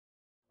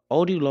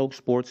Odee Locc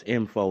Sports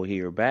Info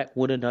here, back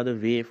with another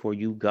vid for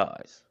you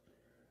guys.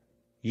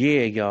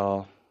 Yeah,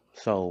 y'all.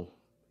 So,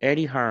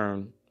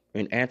 AJ&Hearn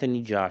and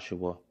Anthony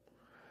Joshua,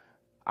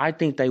 I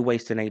think they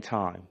wasting their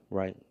time,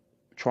 right?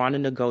 Trying to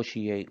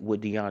negotiate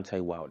with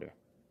Deontay Wilder.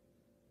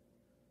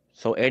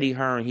 So,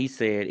 AJ&Hearn, he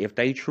said, if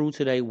they true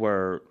to their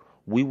word,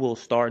 we will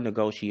start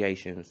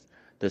negotiations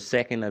the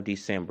 2nd of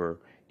December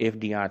if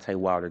Deontay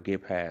Wilder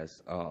get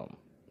past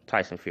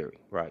Tyson Fury,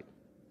 right?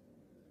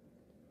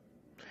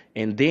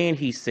 And then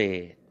he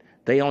said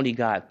they only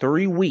got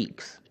 3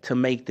 weeks to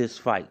make this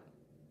fight,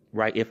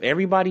 right? If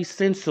everybody's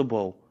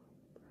sensible,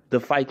 the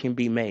fight can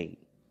be made,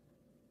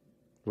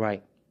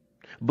 right?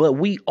 But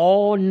we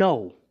all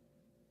know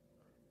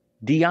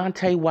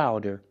Deontay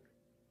Wilder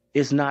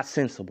is not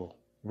sensible,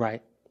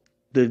 right?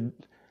 The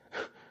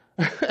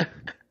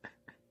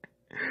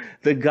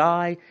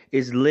guy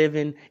is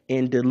living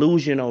in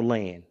delusional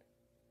land,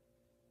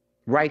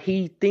 right?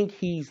 He think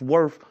he's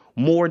worth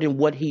more than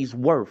what he's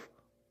worth.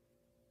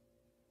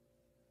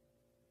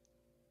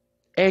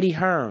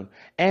 AJ&Hearn,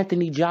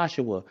 Anthony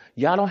Joshua,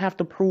 y'all don't have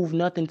to prove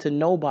nothing to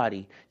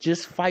nobody.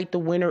 Just fight the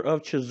winner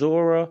of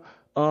Chisora,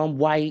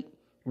 White,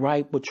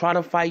 right? But try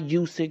to fight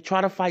Usyk,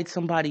 try to fight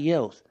somebody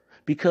else,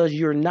 because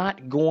you're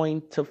not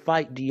going to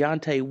fight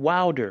Deontay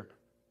Wilder.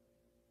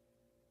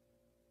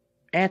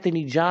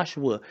 Anthony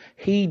Joshua,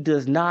 he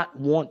does not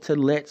want to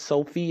let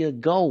Sophia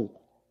go.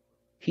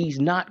 He's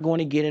not going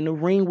to get in the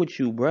ring with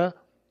you, bruh.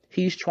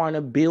 He's trying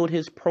to build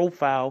his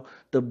profile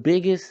the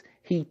biggest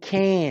he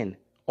can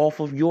off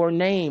of your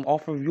name,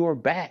 off of your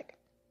back.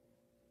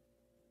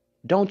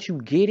 Don't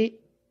you get it?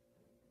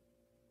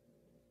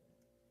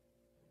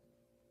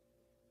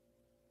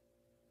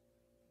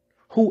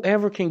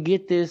 Whoever can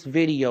get this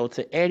video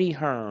to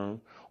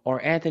AJ&Hearn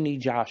or Anthony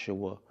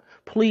Joshua,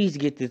 please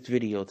get this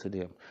video to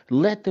them.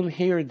 Let them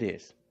hear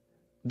this.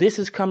 This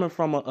is coming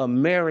from an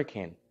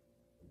American.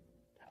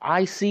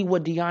 I see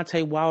what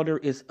Deontay Wilder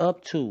is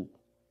up to.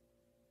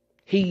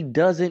 He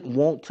doesn't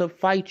want to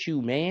fight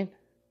you, man.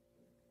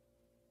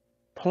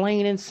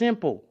 Plain and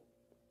simple.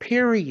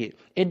 Period.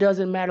 It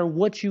doesn't matter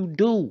what you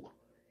do.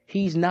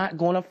 He's not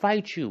going to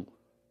fight you.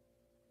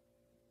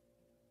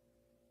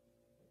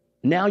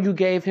 Now you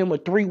gave him a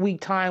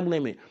 3-week time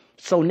limit.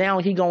 So now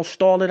he going to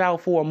stall it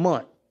out for a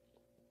month.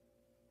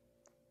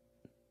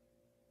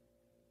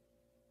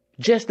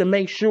 Just to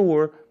make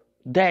sure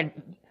that,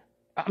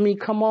 I mean,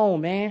 come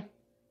on, man.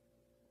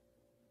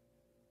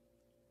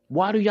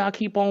 Why do y'all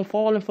keep on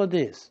falling for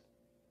this?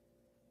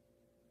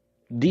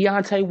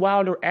 Deontay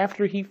Wilder,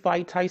 after he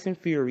fight Tyson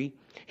Fury,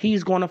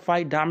 he's going to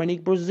fight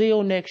Dominique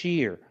Breazeale next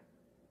year.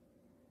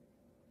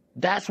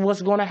 That's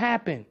what's going to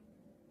happen.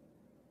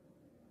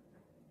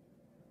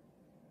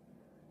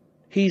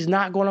 He's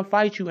not going to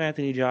fight you,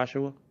 Anthony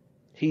Joshua.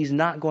 He's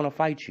not going to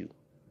fight you.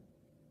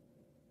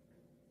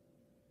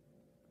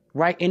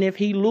 Right? And if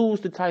he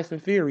loses to Tyson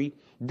Fury,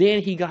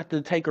 then he got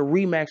to take a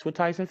rematch with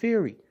Tyson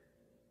Fury.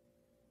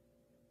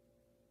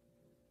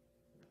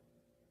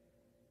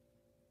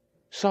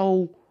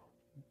 So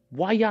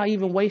why y'all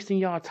even wasting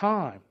y'all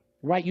time?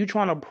 Right? You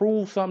trying to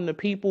prove something to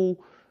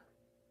people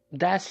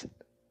that's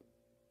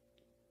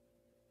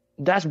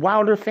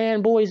Wilder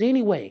fanboys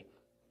anyway.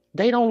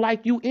 They don't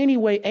like you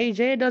anyway,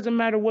 AJ. It doesn't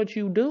matter what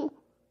you do.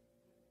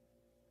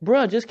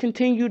 Bruh, just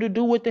continue to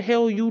do what the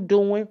hell you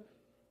doing.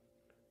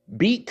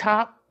 Beat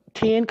top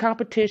 10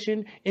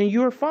 competition and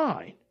you're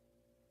fine.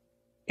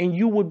 And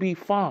you would be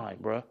fine,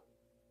 bruh.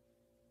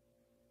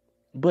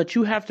 But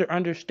you have to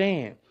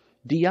understand,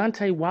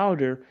 Deontay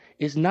Wilder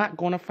is not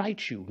going to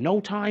fight you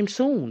no time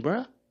soon,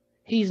 bruh.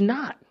 He's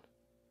not.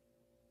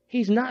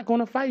 He's not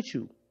going to fight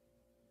you.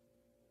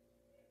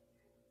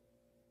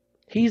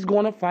 He's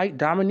going to fight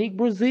Dominique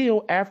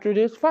Breazeale after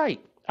this fight.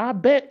 I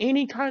bet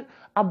any kind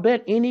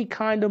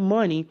of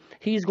money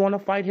he's going to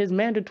fight his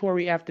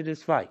mandatory after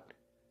this fight.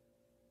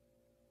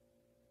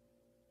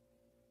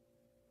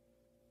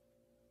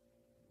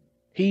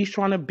 He's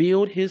trying to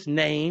build his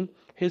name,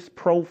 his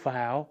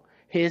profile,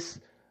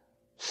 his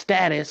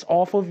status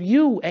off of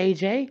you,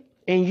 AJ,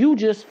 and you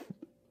just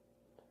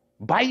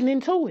biting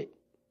into it.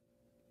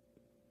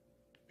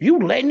 You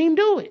letting him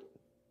do it.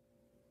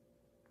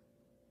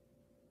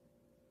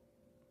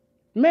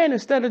 Man,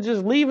 instead of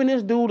just leaving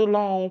this dude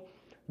alone,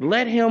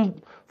 let him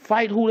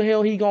fight who the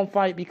hell he gonna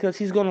fight, because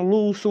he's gonna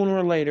lose sooner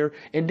or later,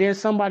 and then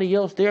somebody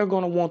else, they're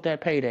gonna want that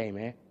payday,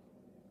 man.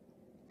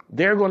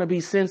 They're gonna be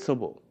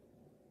sensible.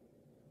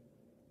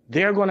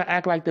 They're gonna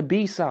act like the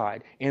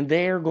B-side, and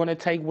they're gonna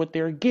take what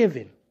they're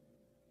given.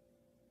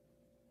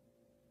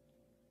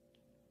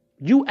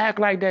 You act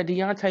like that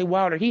Deontay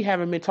Wilder, he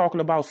haven't been talking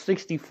about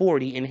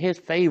 60-40 in his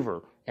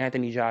favor,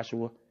 Anthony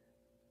Joshua,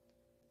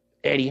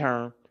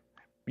 AJ&Hearn.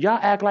 Y'all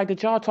act like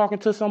that y'all talking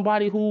to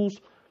somebody who's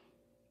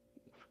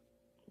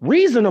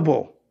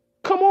reasonable.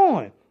 Come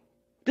on.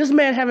 This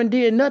man haven't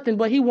did nothing,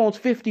 but he wants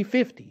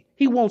 50-50.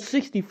 He wants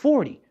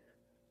 60-40.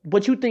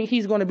 But you think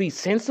he's going to be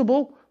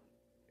sensible?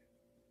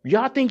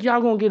 Y'all think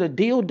y'all going to get a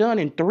deal done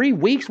in 3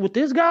 weeks with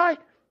this guy?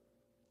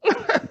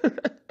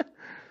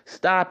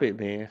 Stop it,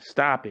 man.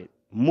 Stop it.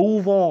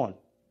 Move on.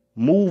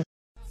 Move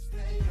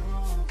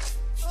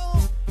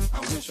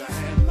wish I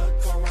had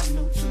luck or I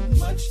knew too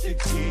much to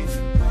get.